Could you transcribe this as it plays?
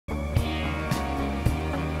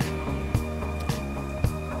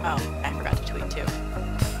Oh, I forgot to tweet too.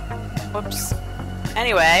 Whoops.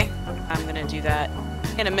 Anyway, I'm gonna do that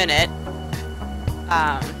in a minute.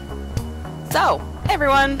 So, hey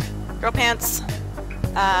everyone, GirlPants.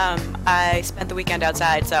 I spent the weekend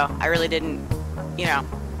outside, so I really didn't, you know,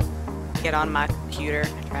 get on my computer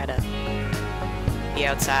and try to be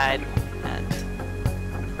outside and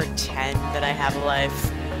pretend that I have a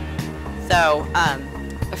life. So,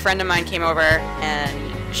 a friend of mine came over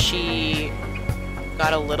and she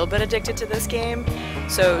got a little bit addicted to this game,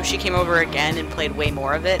 so she came over again and played way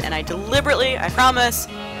more of it, and I deliberately, I promise,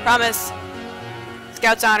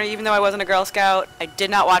 Scout's honor, even though I wasn't a Girl Scout, I did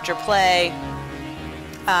not watch her play.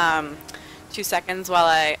 2 seconds while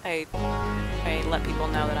I let people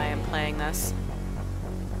know that I am playing this.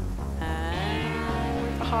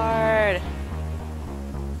 Hard.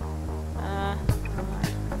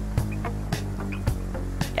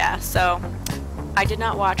 Yeah, so I did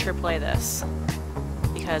not watch her play this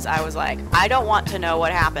because I was like, I don't want to know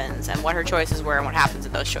what happens and what her choices were and what happens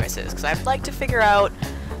in those choices, because I'd like to figure out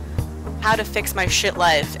how to fix my shit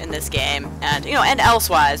life in this game, and, you know, and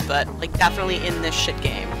elsewise, but, like, definitely in this shit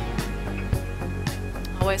game.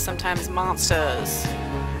 Always sometimes monsters.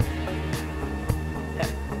 Yeah.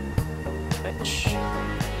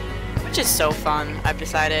 Which is so fun, I've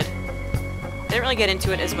decided. I didn't really get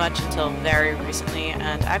into it as much until very recently,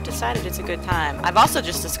 and I've decided it's a good time. I've also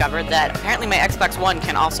just discovered that apparently my Xbox One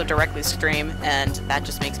can also directly stream, and that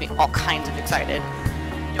just makes me all kinds of excited.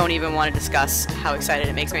 Don't even want to discuss how excited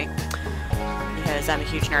it makes me, because I'm a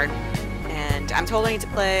huge nerd. And I'm told I need to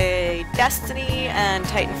play Destiny and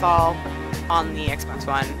Titanfall on the Xbox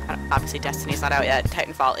One. Obviously Destiny's not out yet,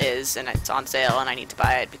 Titanfall is, and it's on sale, and I need to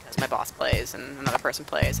buy it because my boss plays and another person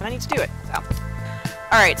plays, and I need to do it, so.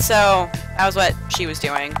 Alright, so that was what she was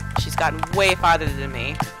doing. She's gotten way farther than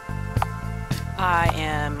me. I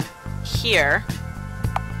am here.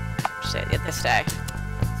 This day.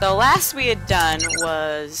 So last we had done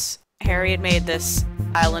was Harry had made this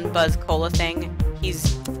Island Buzz Cola thing.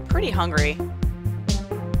 He's pretty hungry.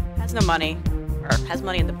 Has no money. Or has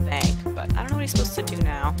money in the bank, but I don't know what he's supposed to do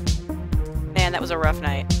now. Man, that was a rough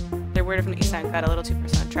night. They're weird from the east side, got a little too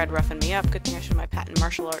personal. Tried roughing me up. Good thing I showed my patent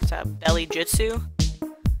martial arts belly jutsu.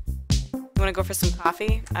 You wanna go for some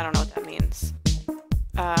coffee? I don't know what that means.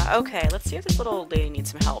 Okay, let's see if this little old lady needs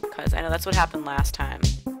some help, because I know that's what happened last time.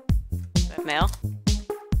 Do I have mail?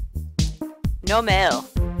 No mail.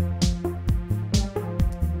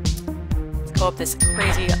 Let's go up this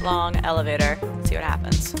crazy long elevator and see what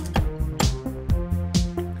happens.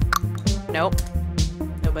 Nope.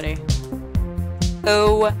 Nobody.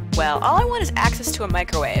 Oh, well, all I want is access to a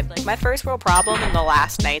microwave. Like, my first world problem in the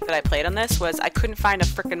last night that I played on this was I couldn't find a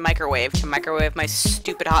frickin' microwave to microwave my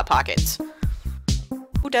stupid Hot Pockets.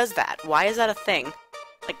 Who does that? Why is that a thing?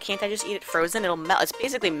 Like, can't I just eat it frozen? It'll melt. It's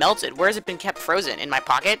basically melted. Where has it been kept frozen? In my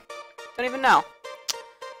pocket? Don't even know.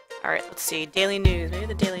 Alright, let's see. Daily News. Maybe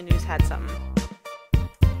the Daily News had something.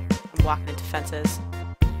 I'm walking into fences.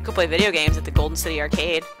 Go play video games at the Golden City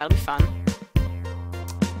Arcade. That'll be fun.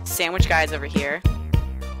 Sandwich guy's over here.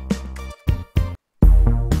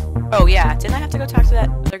 Oh yeah, didn't I have to go talk to that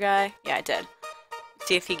other guy? Yeah, I did.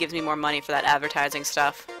 See if he gives me more money for that advertising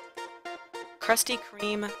stuff. Krusty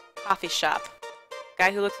Kreme coffee shop.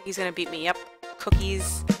 Guy who looks like he's gonna beat me up.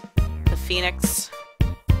 Cookies. The Phoenix.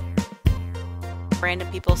 Random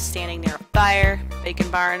people standing near a fire. Bacon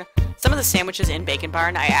Barn. Some of the sandwiches in Bacon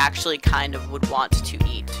Barn I actually kind of would want to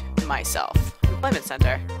eat myself. Employment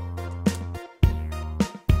Center.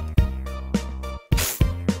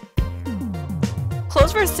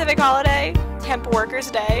 Closed for a civic holiday? Temp Workers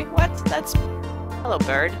Day? What? That's... Hello,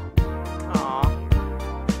 bird. Aw.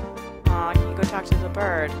 Aw, can you go talk to the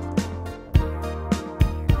bird?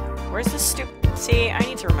 Where's the See, I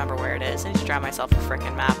need to remember where it is. I need to draw myself a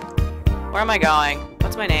frickin' map. Where am I going?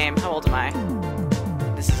 What's my name? How old am I?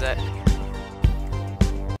 This is it.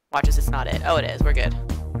 Watch this, it's not it. Oh, it is. We're good.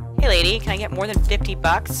 Hey, lady, can I get more than 50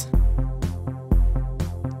 bucks?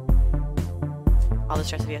 All this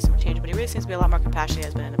stress of yes, change, but he really seems to be a lot more compassionate than he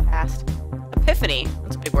has been in the past. Epiphany.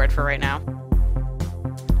 That's a big word for right now.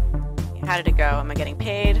 How did it go? Am I getting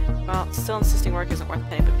paid? Well, still insisting work isn't worth a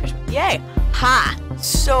penny, but push. Yay! Ha!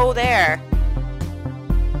 So there.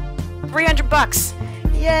 300 bucks.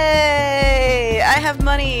 Yay! I have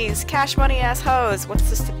monies. Cash money ass hoes. What's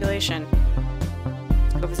the stipulation?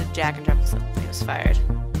 Go visit Jack and drop the slip. He was fired.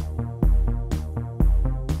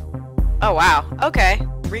 Oh wow. Okay.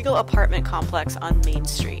 Regal apartment complex on Main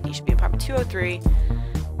Street. You should be apartment 203.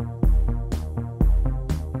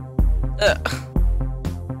 Ugh.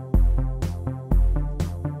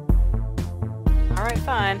 Alright,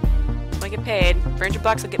 fine. I get paid. 300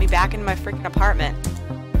 bucks will get me back into my freaking apartment.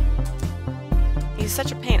 He's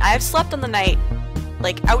such a pain. I have slept on the night,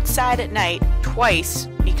 like outside at night, twice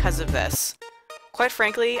because of this. Quite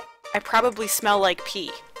frankly, I probably smell like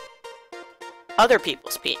pee. Other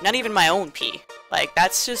people's pee, not even my own pee. Like,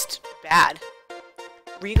 that's just bad.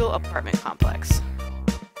 Regal Apartment Complex.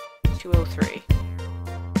 203.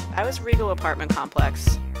 If I was Regal Apartment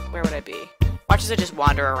Complex, where would I be? Watch as I just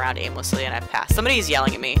wander around aimlessly and I pass. Somebody's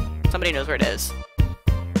yelling at me. Somebody knows where it is.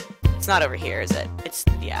 It's not over here, is it?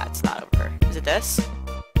 Yeah, it's not over. Is it this?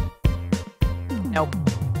 Nope.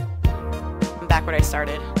 I'm back where I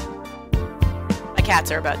started. My cats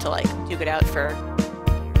are about to, like, duke it out for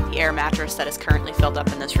the air mattress that is currently filled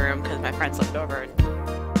up in this room because my friend slept over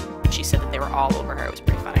and she said that they were all over her. It was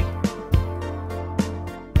pretty funny.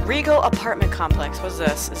 Regal Apartment Complex. What's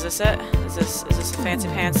this? Is this it? Is this a fancy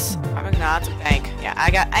pants? Nah, it's a bank. Yeah,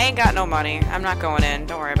 I ain't got no money. I'm not going in.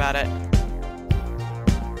 Don't worry about it.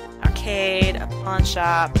 Arcade, a pawn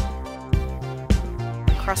shop,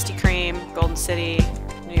 Krusty Kreme, Golden City,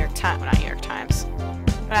 New York Times. Well, not New York Times.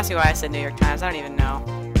 Don't ask me why I said New York Times. I don't even know.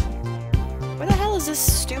 Where the hell is this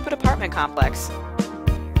stupid apartment complex?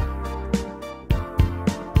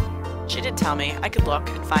 She did tell me. I could look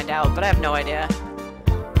and find out, but I have no idea.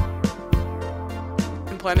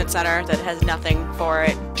 Employment center that has nothing for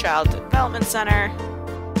it. Child development center.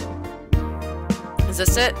 Is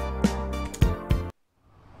this it?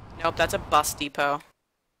 Nope, that's a bus depot.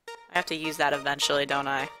 I have to use that eventually, don't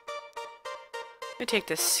I? Let me take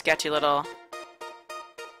this sketchy little...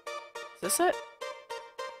 Is this it?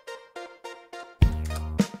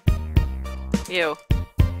 You.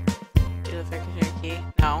 Do the figure key?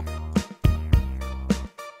 No.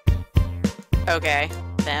 Okay.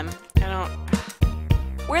 Them. I don't...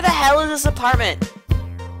 Where the hell is this apartment?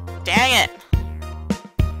 Dang it!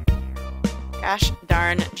 Gosh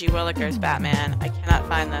darn G. Willikers, Batman. I cannot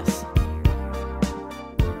find this.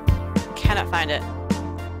 Cannot find it.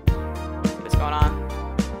 What's going on?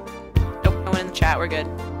 Nope, no one in the chat. We're good.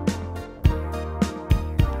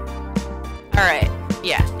 Alright.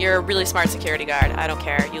 Yeah, you're a really smart security guard. I don't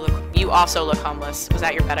care. You also look homeless. Was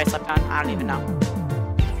that your bed I slept on? I don't even know.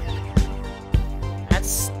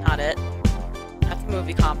 That's not it. That's the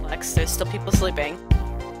movie complex. There's still people sleeping.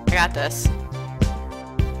 I got this.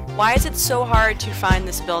 Why is it so hard to find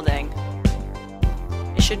this building?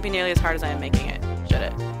 It shouldn't be nearly as hard as I am making it, should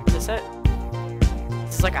it? Is this it?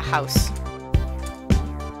 This is like a house.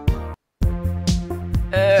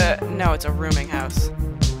 No, it's a rooming house.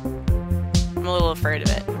 I'm a little afraid of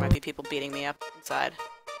it. There might be people beating me up inside.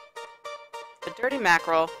 The dirty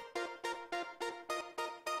mackerel.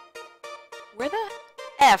 Where the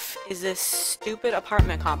F is this stupid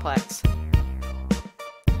apartment complex?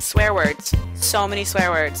 Swear words. So many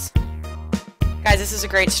swear words. Guys, this is a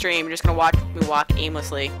great stream. You're just gonna watch me walk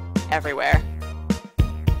aimlessly everywhere.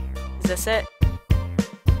 Is this it?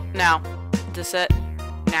 No. Is this it?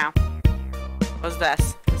 No. What's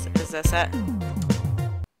this? Is this it?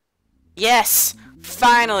 Yes!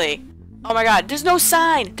 Finally! Oh my god, there's no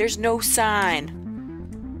sign! There's no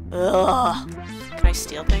sign! Ugh. Can I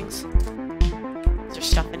steal things? Is there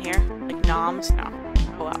stuff in here? Like noms? No.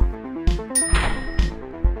 Oh well.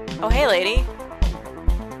 Oh hey lady!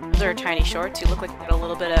 Those are tiny shorts. You look like you got a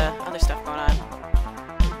little bit of other stuff going on.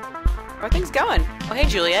 How are things going? Oh hey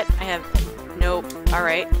Juliet. I have... Nope.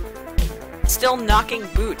 Alright. Still knocking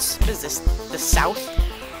boots. What is this? The South?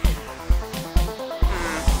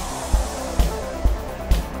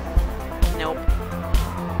 Nope.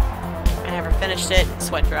 I never finished it.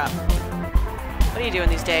 Sweat drop. What are you doing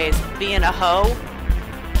these days? Being a hoe?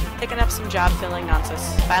 Picking up some job filling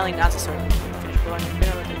nonsense. Filing nonsense or finish blowing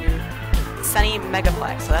with the new Sunny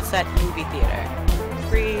Megaplex. So that's that movie theater.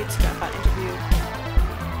 Free. It's got a fun interview.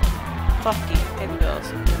 Fuck you. Pay the bills.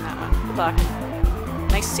 I'm doing that one. Good luck.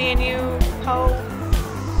 Nice seeing you, ho.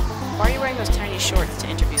 Why are you wearing those tiny shorts to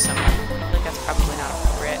interview someone? I feel like that's probably not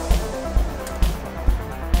appropriate. ...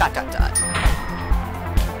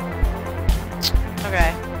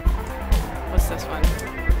 Okay. What's this one?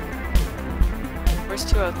 Where's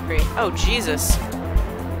 203? Oh, Jesus.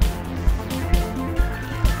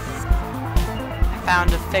 I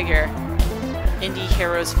found a figure. Indie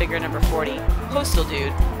Heroes figure number 40. Postal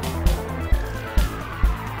dude.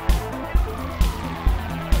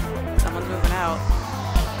 Someone's moving out.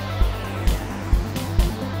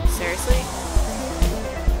 Seriously?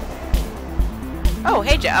 Oh,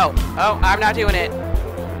 hey Joe. Oh, I'm not doing it.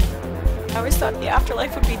 I always thought the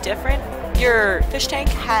afterlife would be different. Your fish tank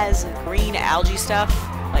has green algae stuff.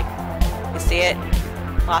 Like, you see it?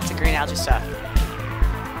 Lots of green algae stuff.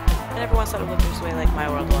 I never once thought it looked this way like my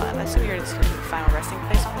world will end. I assume you're in this final resting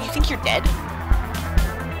place. You think you're dead?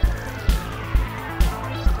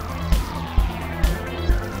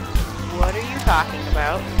 talking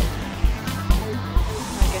about. I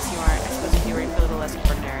guess you aren't. I suppose if you were a little less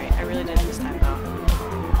ordinary. I really did this time, though.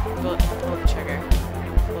 Pull the trigger.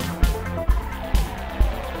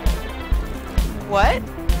 What?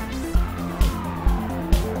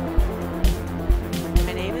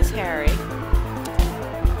 My name is Harry.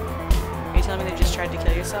 Are you telling me that you just tried to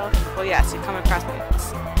kill yourself? Well, yes, you've come across me.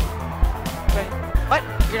 Wait, what?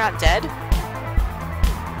 You're not dead?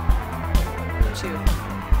 Look at you.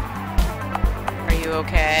 Are you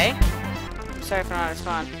okay? Sorry for not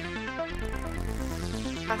responding.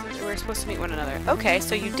 We're supposed to meet one another. Okay,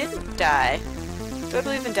 so you didn't die. Do I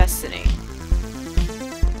believe in destiny?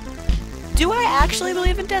 Do I actually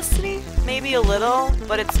believe in destiny? Maybe a little,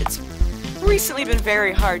 but it's recently been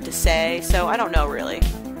very hard to say, so I don't know really.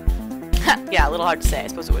 Yeah, a little hard to say, I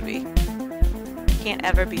suppose it would be. Can't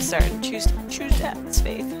ever be certain. Choose death, it's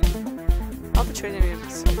faith. All the choices are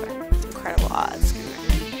it's incredible odds.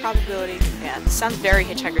 Probability. Yeah, this sounds very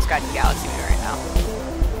Hitchhiker's Guide to the Galaxy to me right now.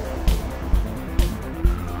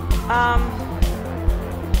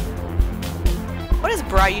 What has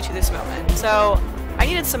brought you to this moment? So, I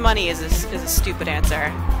needed some money is a stupid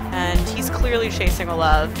answer. And he's clearly chasing a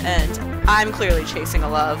love, and I'm clearly chasing a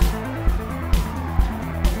love.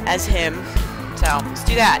 As him. So, let's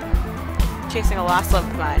do that. Chasing a lost love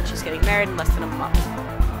of mine. She's getting married in less than a month.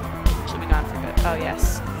 She'll be gone for good. Oh,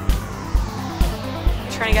 yes. I'm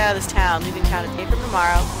trying to get out of this town. Leaving town a day from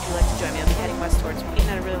tomorrow. Would you like to join me? I'll be heading west towards Pete,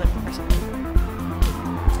 and I really like the person.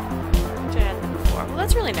 Before. Well,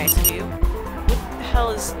 that's really nice of you. What the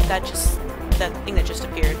hell is that that thing that just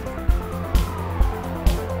appeared?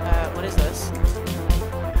 What is this?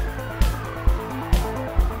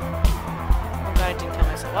 Oh god, I didn't kill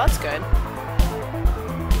myself. Well, that's good.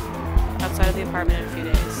 Outside of the apartment in a few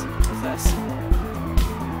days. What's this?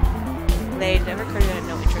 They never occurred to you that I had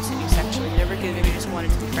no interest in you sexually. Never give you just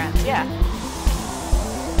wanted to be friends. Yeah.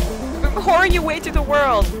 I'm whoring your way through the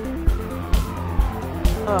world.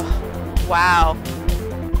 Ugh. Wow.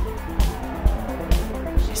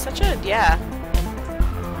 She's such a, yeah.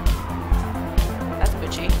 That's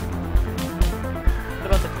bitchy. What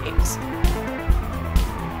about the tapes?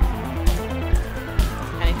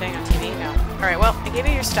 Anything on TV? No. Alright, well, I gave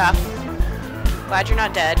you your stuff. Glad you're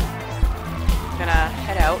not dead. Gonna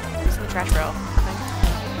head out. Who's in the trash row?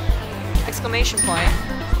 Nothing. Exclamation point.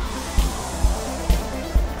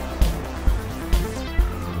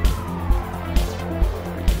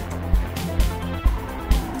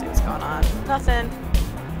 Nothing.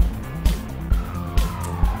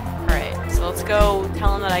 Alright, so let's go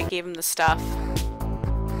tell him that I gave him the stuff.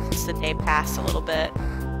 Since the day passed a little bit.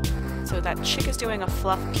 So that chick is doing a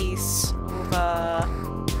fluff piece over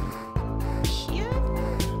here?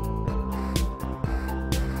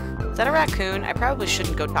 Is that a raccoon? I probably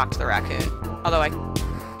shouldn't go talk to the raccoon. Although I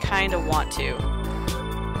kinda want to.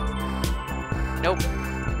 Nope.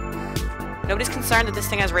 Nobody's concerned that this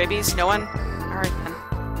thing has rabies? No one? Alright then.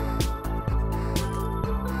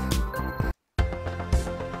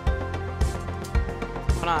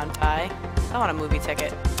 On, bye. I want a movie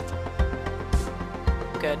ticket.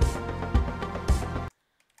 Good.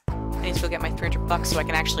 I need to go get my $300 so I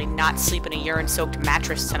can actually not sleep in a urine-soaked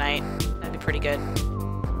mattress tonight. That'd be pretty good.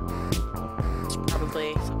 It's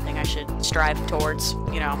probably something I should strive towards,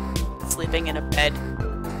 you know, sleeping in a bed.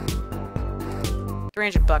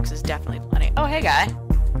 $300 is definitely plenty. Oh, hey, guy.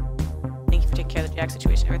 Thank you for taking care of the Jack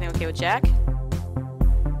situation. Everything okay with Jack?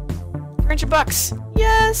 $300!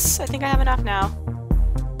 Yes! I think I have enough now.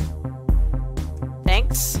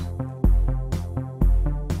 Thanks.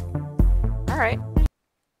 Alright.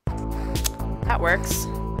 That works.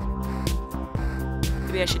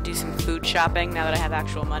 Maybe I should do some food shopping now that I have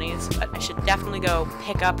actual monies, but I should definitely go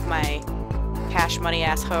pick up my cash money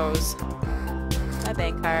ass hose. My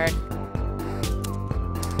bank card.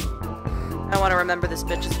 I want to remember this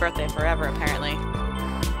bitch's birthday forever, apparently.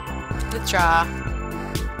 Withdraw.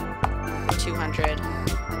 $200.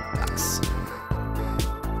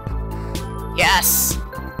 Yes!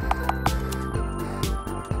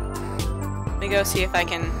 Let me go see if I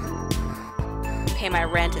can pay my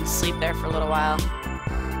rent and sleep there for a little while.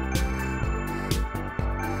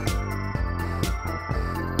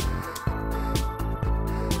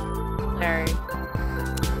 Larry.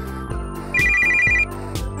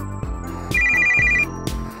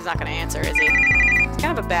 He's not gonna answer, is he? He's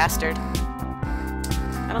kind of a bastard.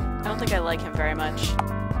 I don't think I like him very much.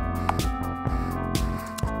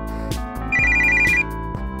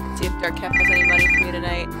 See if Dark Cap has any money for me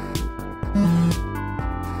tonight.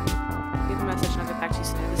 Leave a message and I'll get back to you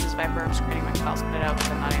soon. This is Viper. I'm screening my calls. Put it out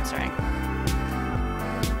because I'm not answering.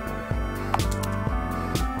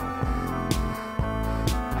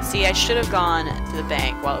 See, I should have gone to the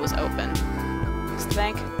bank while it was open. Is the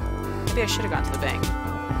bank? Maybe I should have gone to the bank.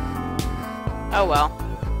 Oh well.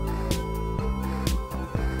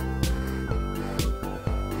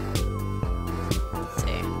 Let's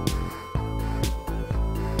see.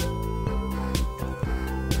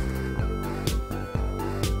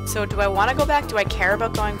 So do I want to go back? Do I care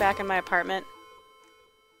about going back in my apartment?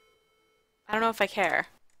 I don't know if I care.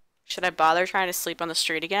 Should I bother trying to sleep on the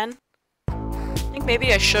street again? I think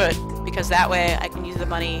maybe I should, because that way I can use the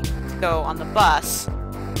money to go on the bus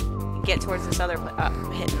and get towards this other place. Oh,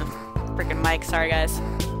 I'm hitting the freaking mic, sorry guys.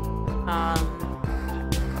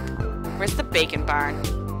 Where's the bacon barn?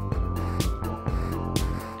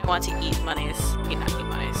 I want to eat Money's. Not eat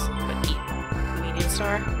Money's, but eat convenience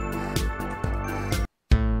store.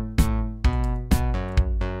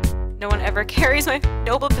 No one ever carries my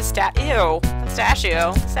noble pistachio. Ew.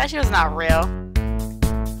 Pistachio. Pistachio's not real.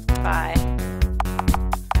 Bye.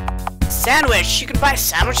 Sandwich! You can buy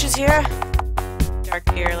sandwiches here? Dark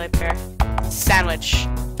beer, light beer. Sandwich.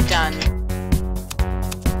 Done.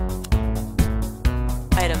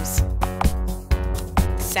 Items.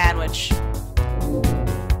 Sandwich.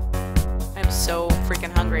 I'm so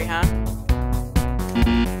freaking hungry, huh?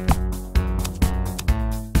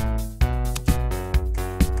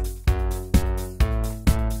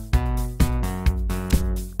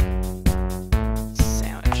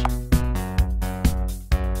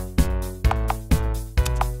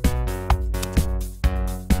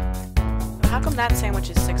 That sandwich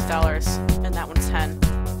is $6 and that one's $10.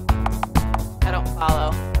 I don't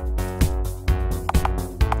follow.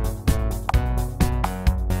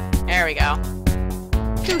 There we go.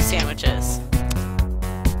 2 sandwiches.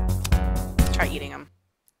 Let's try eating them.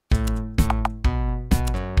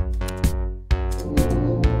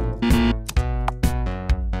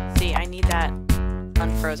 See, I need that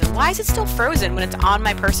unfrozen. Why is it still frozen when it's on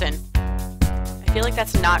my person? I feel like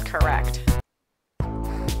that's not correct.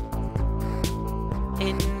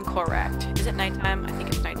 Incorrect. Is it nighttime? I think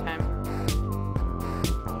it's nighttime.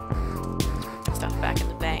 Let's put the stuff back in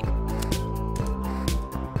the bank.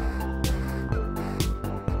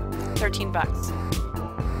 $13.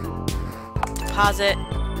 Deposit.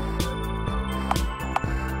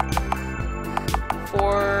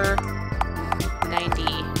 $4.90.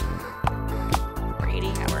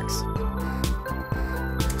 $4.80. That works.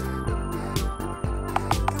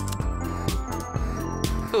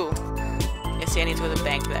 Ooh. See, I need to go to the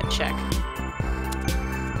bank for that check.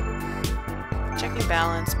 Checking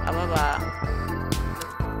balance, blah blah blah.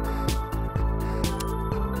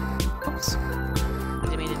 Oops.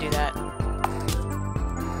 Didn't mean to do that.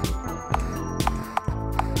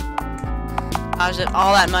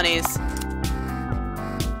 All that money's.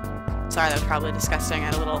 Sorry, that was probably disgusting. I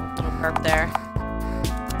had a little burp there.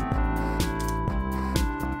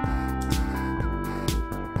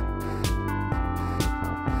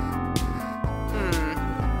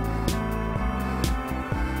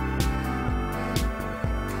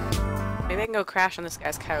 Maybe I can go crash on this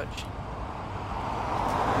guy's couch.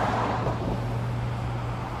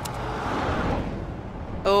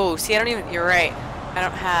 Oh, see, I don't even... You're right. I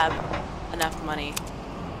don't have enough money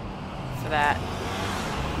for that.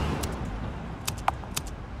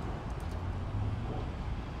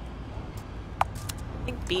 I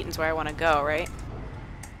think Beaton's where I want to go, right?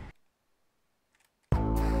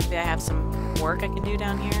 Maybe I have some work I can do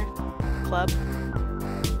down here. Club.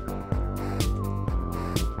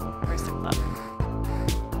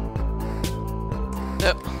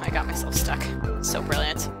 Oh, I got myself stuck. So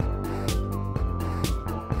brilliant.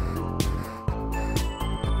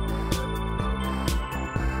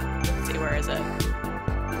 Let's see, where is it? I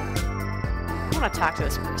want to talk to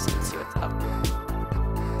this person and see what's up.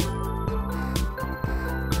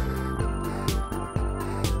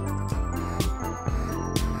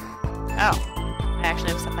 Oh, I actually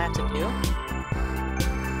have something I have to do?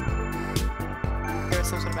 There was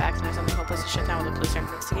some sort of accident or something hopeless to shut down while the police are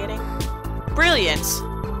investigating? Brilliant!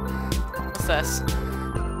 What's this? A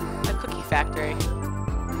cookie factory.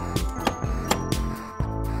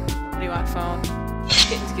 What do you want, phone?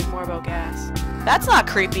 Kittens give more about gas. That's not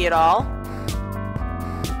creepy at all.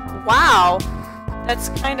 Wow! That's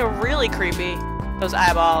kind of really creepy. Those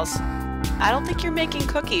eyeballs. I don't think you're making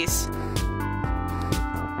cookies.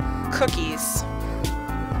 Cookies.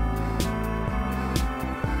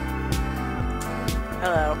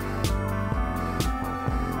 Hello.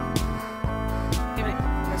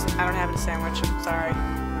 I don't have any sandwich. I'm sorry.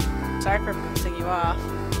 Sorry for pissing you off.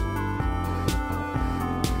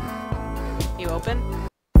 You open?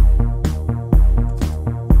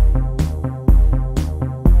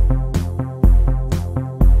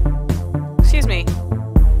 Excuse me.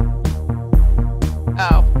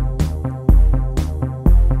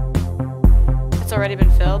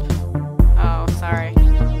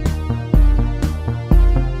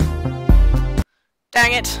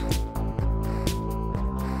 it!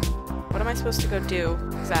 What am I supposed to go do,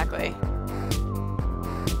 exactly?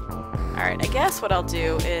 Alright, I guess what I'll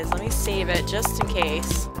do is, let me save it just in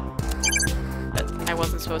case that I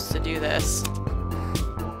wasn't supposed to do this.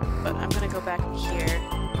 But I'm gonna go back here.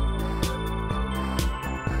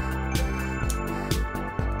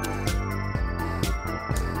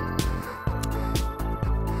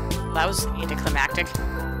 That was anticlimactic.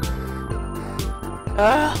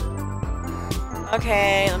 Ugh!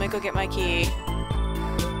 Okay, let me go get my key.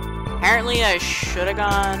 Apparently I should have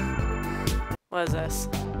gone... What is this?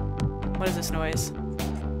 What is this noise?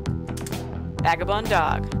 Vagabond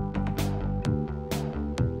dog.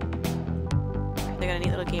 They got a neat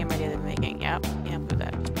little game idea they're making. Yep, yeah, put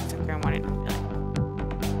that.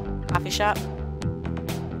 Coffee shop.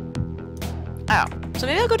 Oh, so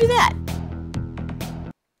maybe I'll go do that.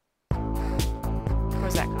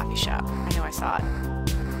 Where's that coffee shop? I know I saw it.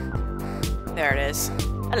 There it is.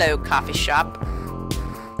 Hello, coffee shop.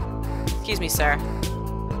 Excuse me, sir.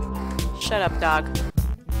 Shut up, dog.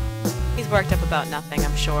 He's worked up about nothing,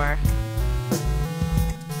 I'm sure.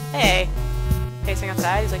 Hey. Pacing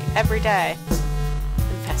outside? He's like, every day.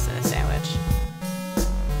 Invest in a sandwich.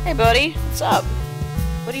 Hey, buddy. What's up?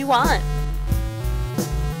 What do you want?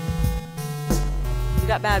 You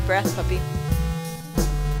got bad breath, puppy.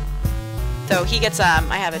 So he gets,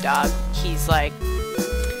 I have a dog. He's like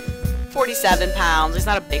 47 pounds. He's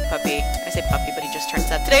not a big puppy. I say puppy, but he just turned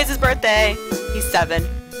 7. Today's his birthday. He's 7.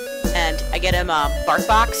 And I get him a bark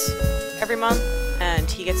box every month,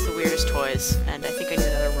 and he gets the weirdest toys. And I think I need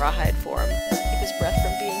another rawhide for him to keep his breath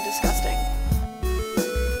from being disgusting.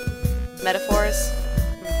 Metaphors?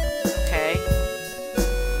 Okay.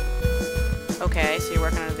 Okay, so you're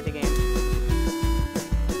working on a video game.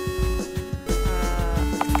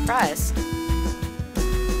 Fries.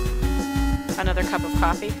 Another cup of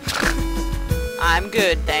coffee? I'm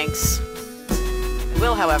good, thanks. I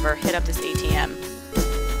will, however, hit up this ATM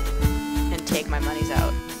and take my monies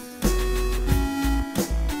out.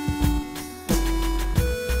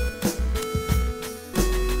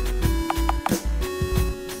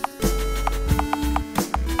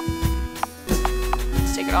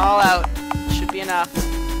 Let's take it all out. Should be enough.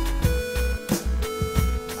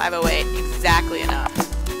 508, exactly enough.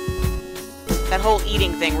 That whole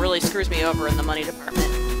eating thing really screws me over in the money department.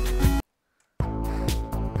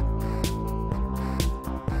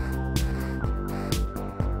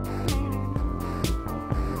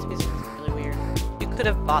 This music is really weird. You could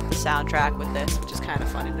have bought the soundtrack with this, which is kind of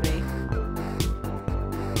funny to me.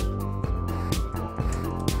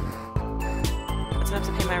 That's enough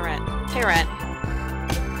to pay my rent. Pay rent.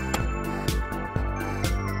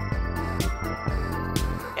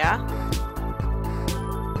 Yeah?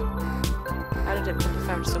 How did it put the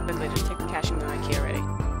phone so quickly? Just take the cash and move my key already.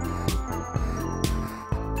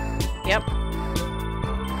 Yep.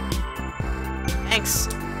 Thanks.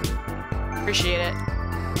 Appreciate it.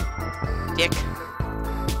 Dick.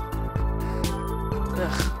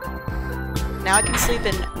 Ugh. Now I can sleep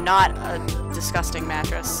in not a disgusting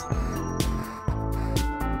mattress.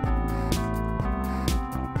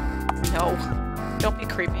 No. Don't be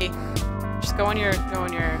creepy. Just go in your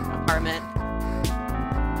apartment.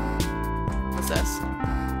 What's this?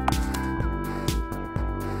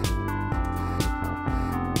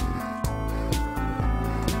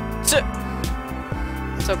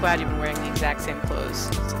 So glad you've been wearing the exact same clothes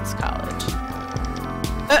since college.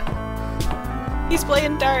 He's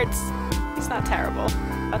playing darts. He's not terrible.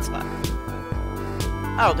 That's fun.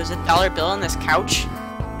 Oh, there's $1 bill on this couch?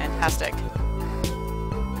 Fantastic.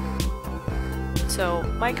 So,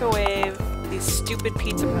 microwave these stupid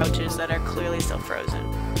pizza pouches that are clearly still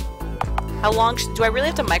frozen. How long do I really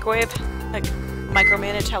have to microwave? Like,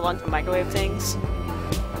 micromanage how long to microwave things?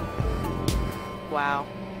 Wow.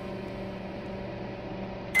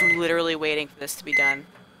 I'm literally waiting for this to be done.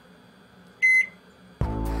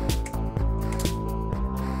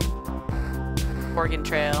 Oregon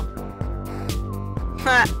Trail.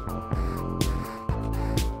 Ha!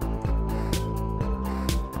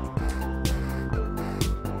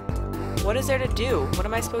 What is there to do? What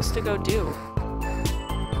am I supposed to go do?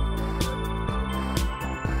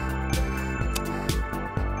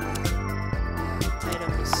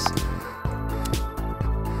 Items.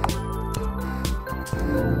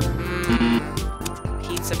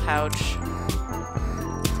 Pizza pouch. I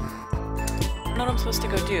don't know what I'm supposed to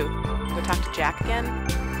go do. Go talk to Jack again?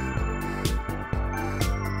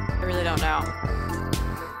 I really don't know.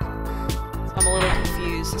 So I'm a little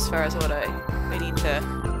confused as far as what I need to...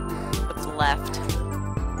 what's left.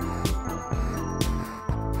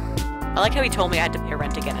 I like how he told me I had to pay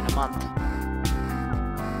rent again in a month.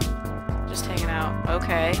 Just hanging out.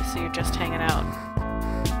 Okay, so you're just hanging out.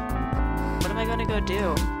 What am I gonna go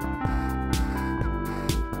do?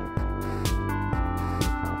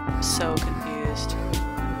 I'm so confused.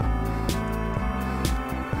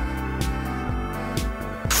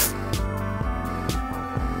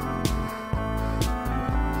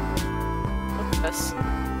 What's this?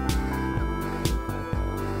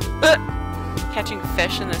 Catching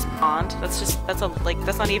fish in this pond?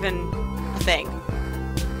 That's not even a thing.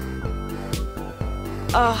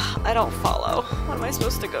 I don't follow. What am I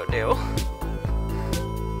supposed to go do?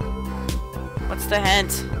 What's the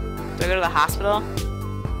hint? Do I go to the hospital?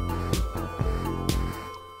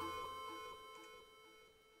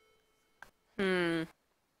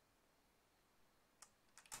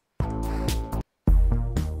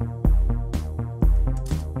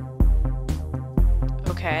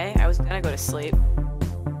 Okay, I was gonna go to sleep.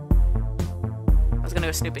 I was gonna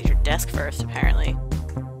go snoop at your desk first, apparently.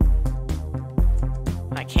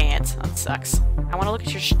 I can't. That sucks. I wanna look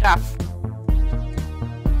at your stuff.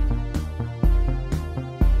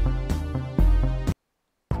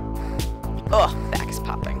 Ugh, back is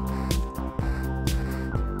popping.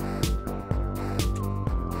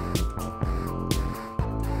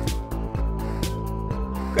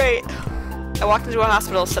 Great. I walked into a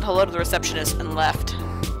hospital, said hello to the receptionist, and left.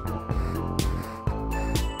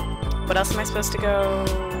 What else am I supposed to go?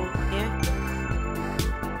 Yeah?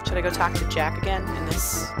 Should I go talk to Jack again in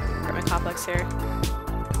this apartment complex here?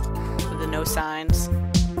 With the no signs?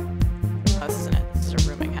 Oh, this isn't it. This is a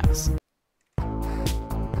rooming house.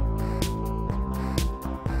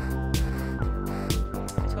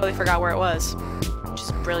 I totally forgot where it was. Which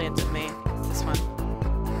is brilliant of me. It's this one.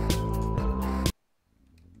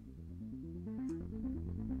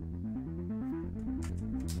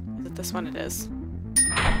 Is it this one? It is.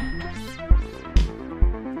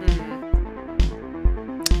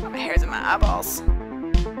 My hair's in my eyeballs.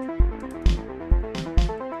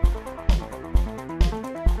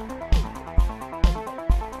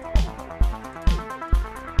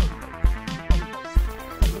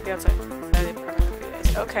 Maybe outside the apartment for a few days.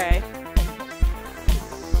 Okay.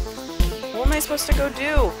 What am I supposed to go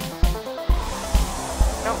do?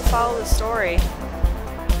 I don't follow the story.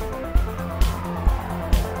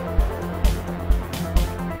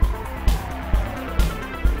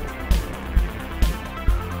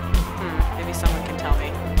 Maybe someone can tell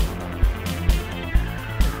me.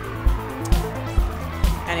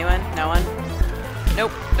 Anyone? No one?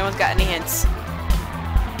 Nope, no one's got any hints.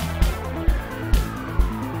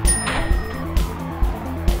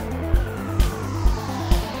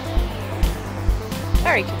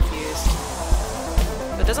 Very confused.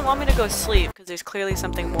 But it doesn't want me to go sleep because there's clearly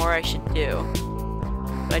something more I should do.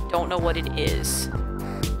 But I don't know what it is.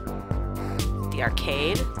 The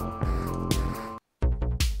arcade?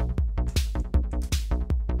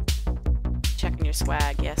 Checking your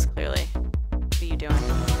swag, yes, clearly. What are you doing?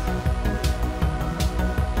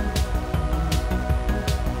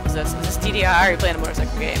 Is this DDR? Or are you playing a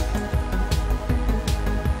motorcycle game?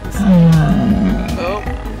 Oh.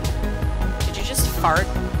 Did you just fart?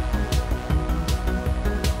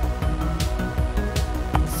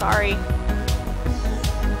 Sorry.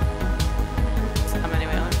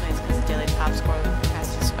 Anyway, only plays because the daily top score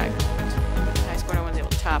has to swag. High score no one's able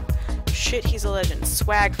to top. Shit, he's a legend.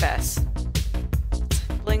 Swag fest.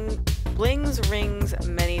 Blings, rings,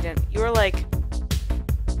 many didn't. You were like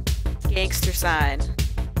gangster sign.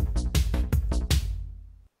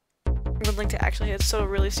 I would link to actually hit so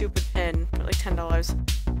really stupid pin for like $10.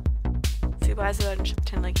 So he buys it out and ship the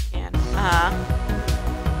 10 like he can.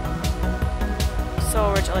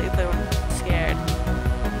 So rich, I'll let you play when I'm scared.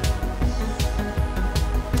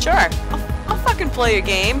 Sure, I'll fucking play a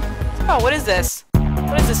game. Oh, what is this?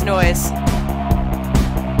 What is this noise?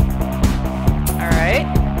 Alright.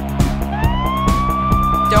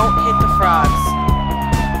 Don't hit the frogs.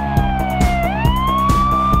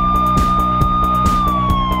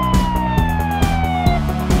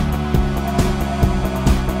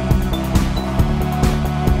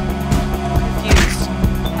 Confused.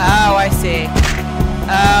 Oh, I see.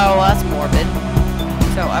 Oh, well, that's morbid.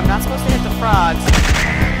 So, I'm not supposed to hit the frogs.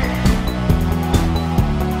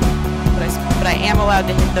 But I am allowed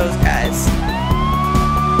to hit those guys.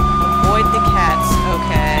 Avoid the cats.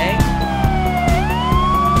 Okay.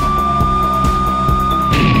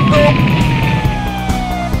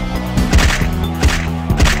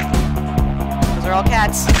 Those are all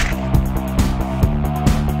cats.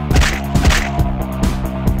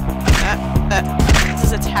 This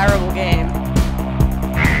is a terrible game.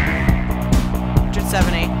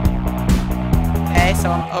 170. Okay,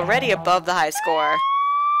 so I'm already above the high score.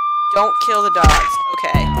 Don't kill the dogs.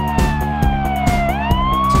 Okay.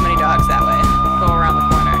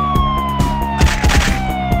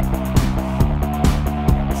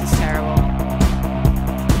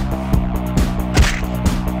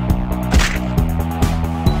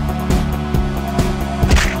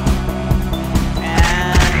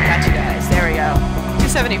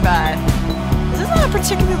 625. This is not a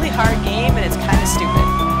particularly hard game, and it's kind of stupid.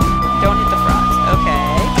 Don't hit the frogs.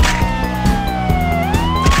 Okay.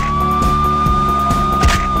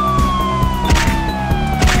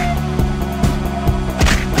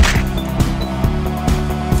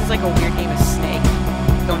 This is like a weird game of Snake.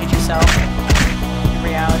 Don't hit yourself. In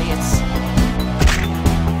reality, it's...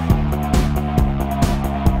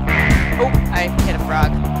 Oh, I hit a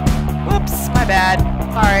frog. Whoops, my bad.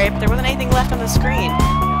 Sorry, but there wasn't anything left on the screen.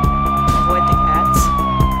 Avoid the cats.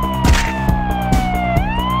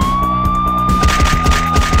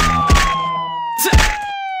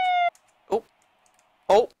 Oh.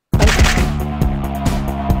 Oh.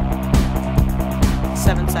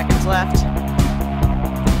 7 seconds left.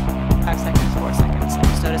 5 seconds, 4 seconds. I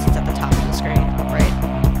just noticed it's at the top of the screen. Right.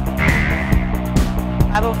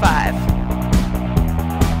 5:05.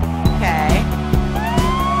 Okay.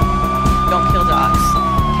 Don't kill dogs.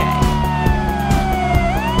 Okay.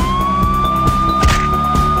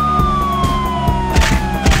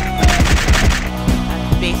 I'm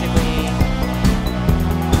basically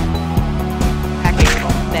hacking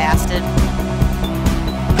little bastard.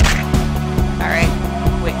 Alright.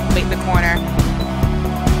 Wait in the corner.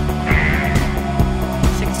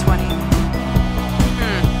 620.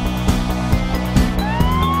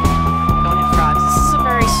 Don't hit frogs. This is a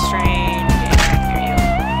very strange game. Hear you.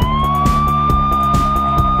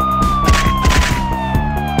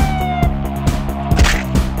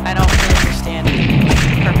 I don't really understand the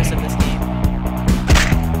purpose of this game.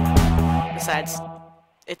 Besides,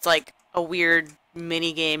 it's like a weird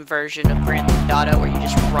mini-game version of Grand Theft Auto where you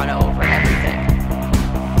just run over everything.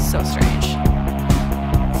 So strange.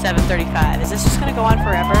 7:35. Is this just gonna go on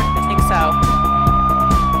forever? I think so.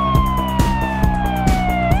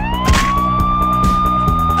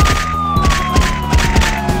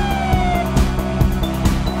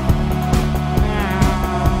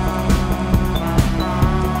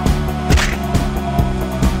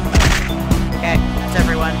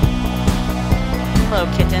 Hello,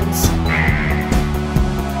 kittens.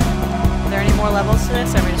 Are there any more levels to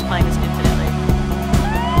this, or are we just playing this infinitely?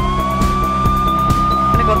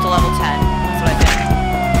 I'm gonna go up to level 10. That's what I think.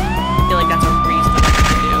 I feel like that's a reasonable thing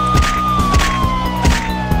to do.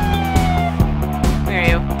 Where are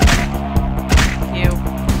you? You.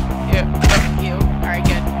 Oh, you. Alright,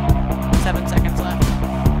 good. 7 seconds left.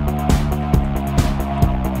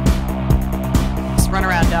 Just run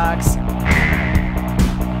around, dogs.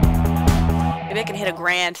 Maybe I can hit a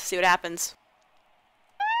grand, see what happens.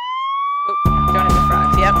 Oh, don't hit the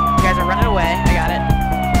frogs. Yep, you guys are running away. I got it.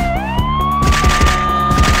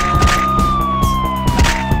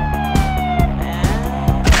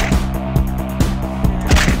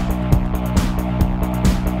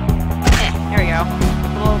 There we go. A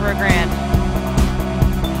little over a grand.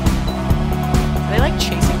 Are they like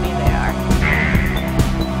chasing me? They are.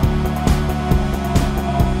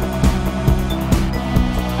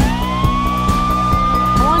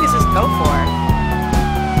 Go for.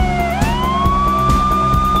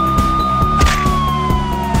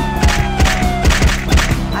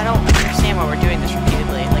 I don't understand why we're doing this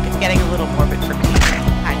repeatedly. Like, it's getting a little morbid for me.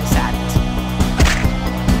 Kind of saddened.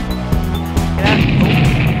 Get up. Oh.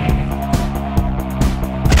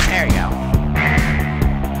 There we go.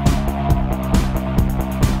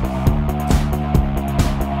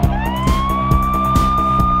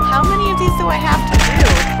 How many of these do I have to do?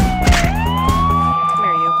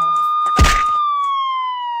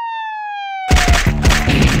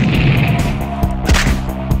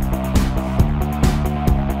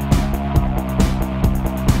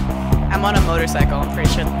 I'm on a motorcycle. I'm pretty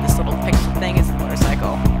sure this little pixel thing is a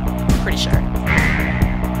motorcycle. Pretty sure.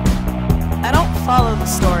 I don't follow the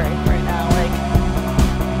story right now, like...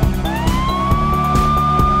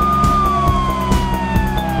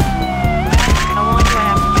 How long do I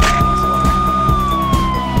have to play this for?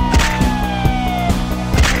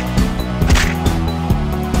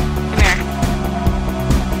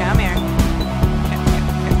 Come here. Come here.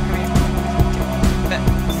 Come here.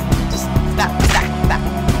 Just stop.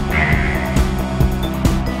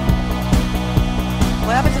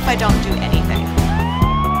 What happens if I don't do anything?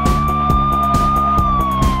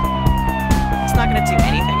 It's not gonna do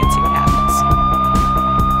anything and see what happens.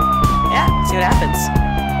 Yeah, see what happens.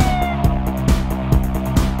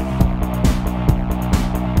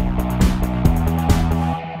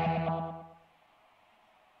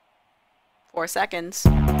 Four seconds.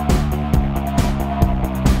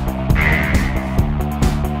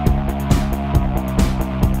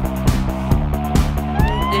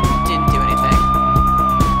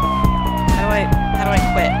 How do I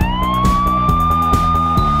quit?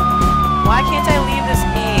 Why can't I leave this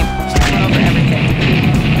game? Just run over everything.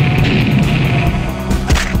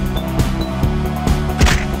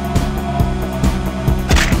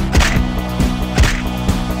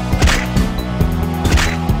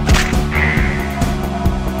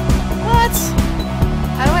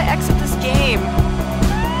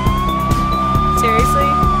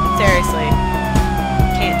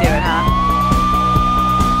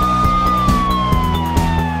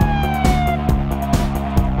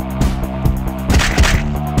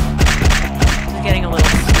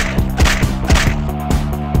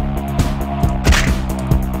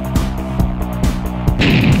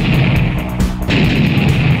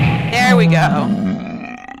 we go.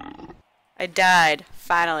 I died.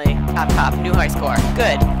 Finally. Top. New high score.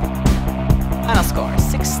 Good. Final score.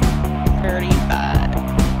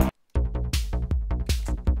 635.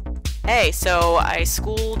 Hey, so I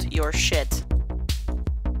schooled your shit.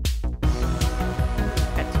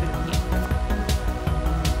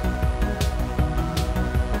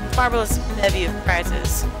 Marvelous bevy of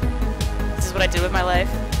prizes. This is what I did with my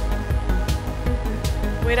life.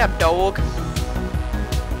 Wait up, dog.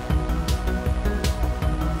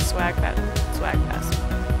 Swag pass.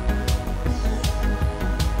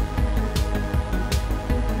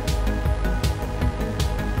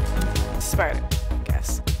 Spider, I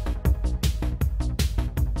guess.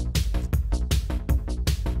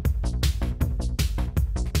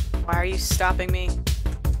 Why are you stopping me?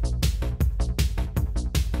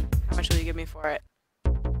 How much will you give me for it?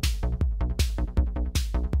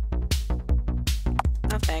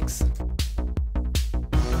 No thanks.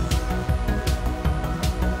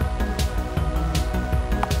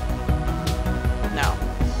 No.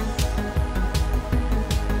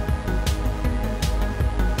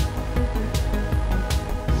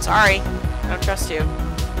 Sorry. I don't trust you.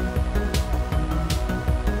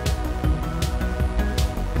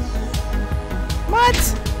 What?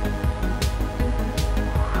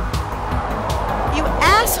 You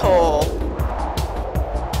asshole!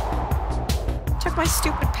 Took my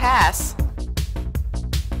stupid pass.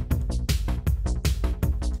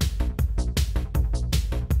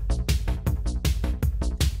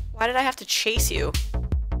 Why did I have to chase you?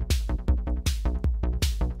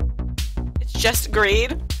 It's just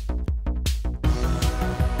greed?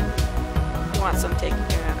 You want some taking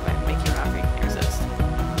care of, I make you an offer you can resist.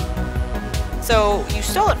 So, you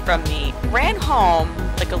stole it from me, ran home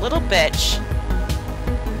like a little bitch.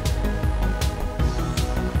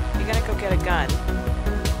 You're gonna go get a gun.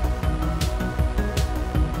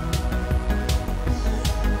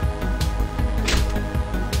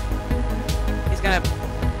 He's gonna...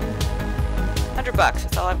 $100,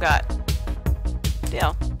 that's all I've got.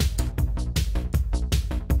 Deal.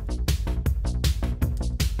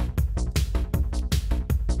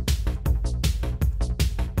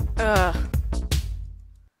 Ugh.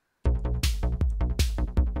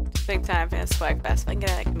 Big time fan swag fest. If I can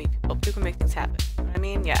get out, I can meet people. People can make things happen. You know what I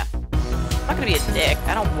mean? Yeah. I'm not gonna be a dick.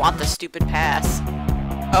 I don't want the stupid pass.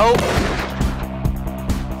 Oh!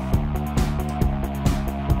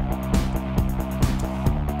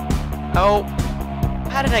 Oh.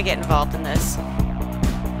 How did I get involved in this?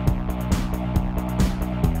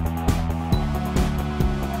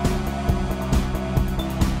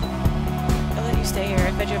 I'll let you stay here.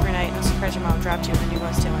 I fed you overnight. No surprise your mom dropped you and then you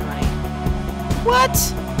go steal my money.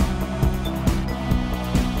 What?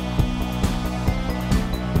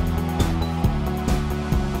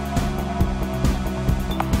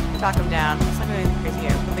 Talk him down. It's not gonna be anything crazy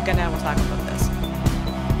here. Put the gun down, we'll talk about this.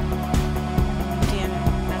 Damn it.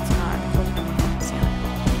 That's not. I told you not to steal it.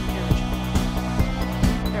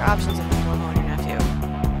 There are options if you go home on your nephew.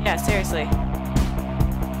 Yeah, seriously.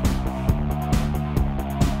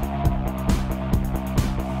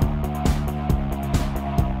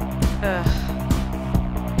 Ugh.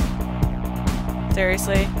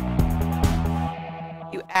 Seriously?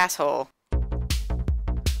 You asshole.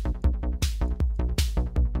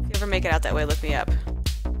 If you ever make it out that way, look me up.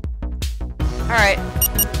 Alright.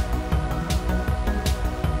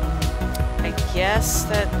 I guess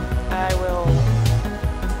that I will...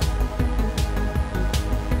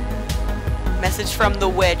 Message from the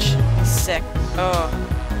witch. Sick. Oh.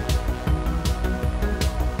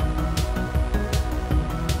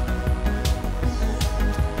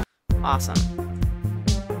 Awesome.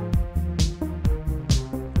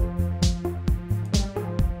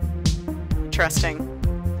 Interesting.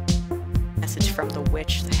 Message from the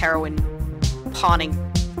witch, the heroin pawning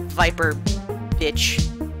viper bitch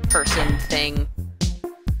person thing.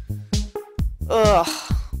 Ugh.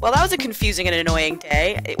 Well, that was a confusing and annoying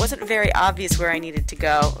day. It wasn't very obvious where I needed to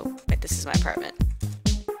go. Oh, wait, this is my apartment.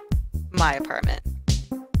 My apartment.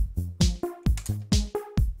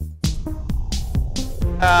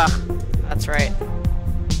 That's right.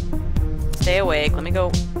 Stay awake. Let me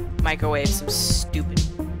go microwave some stupid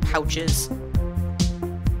pouches.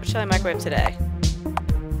 What shall I microwave today?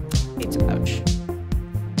 Pizza pouch.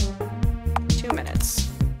 2 minutes.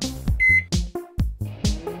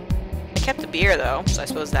 I kept the beer though, so I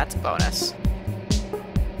suppose that's a bonus.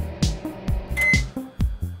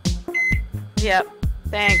 Yep.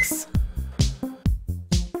 Thanks.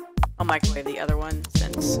 I'll microwave the other one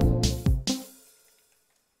since...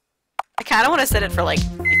 I kind of want to set it for like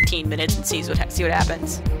 15 minutes and see what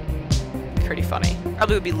happens. Pretty funny.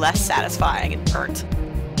 Probably would be less satisfying and burnt.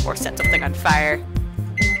 or set something on fire.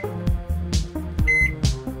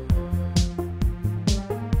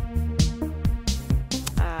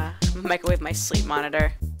 Microwave my sleep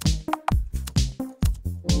monitor.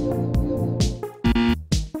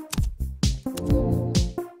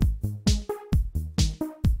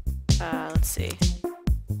 Let's see.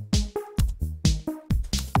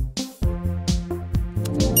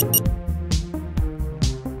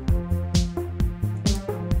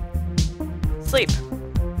 Sleep.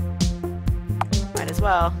 Might as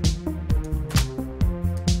well.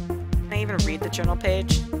 Can I even read the journal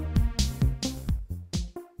page?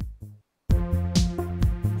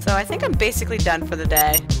 So I think I'm basically done for the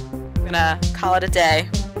day. I'm gonna call it a day.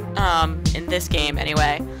 In this game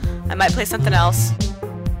anyway. I might play something else.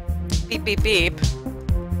 Beep beep beep.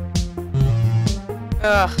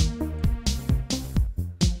 Ugh.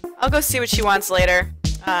 I'll go see what she wants later.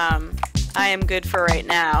 I am good for right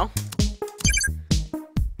now.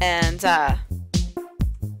 And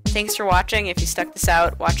thanks for watching. If you stuck this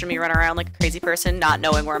out, watching me run around like a crazy person, not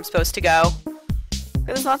knowing where I'm supposed to go.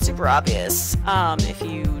 Because it's not super obvious. If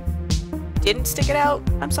you didn't stick it out,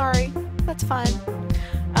 I'm sorry. That's fine.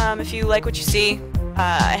 If you like what you see,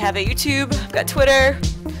 I have a YouTube, I've got Twitter.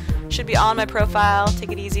 Should be on my profile.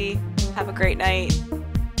 Take it easy. Have a great night.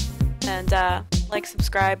 And like,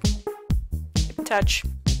 subscribe. Keep in touch.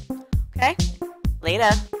 Okay? Later.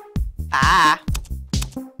 Bye.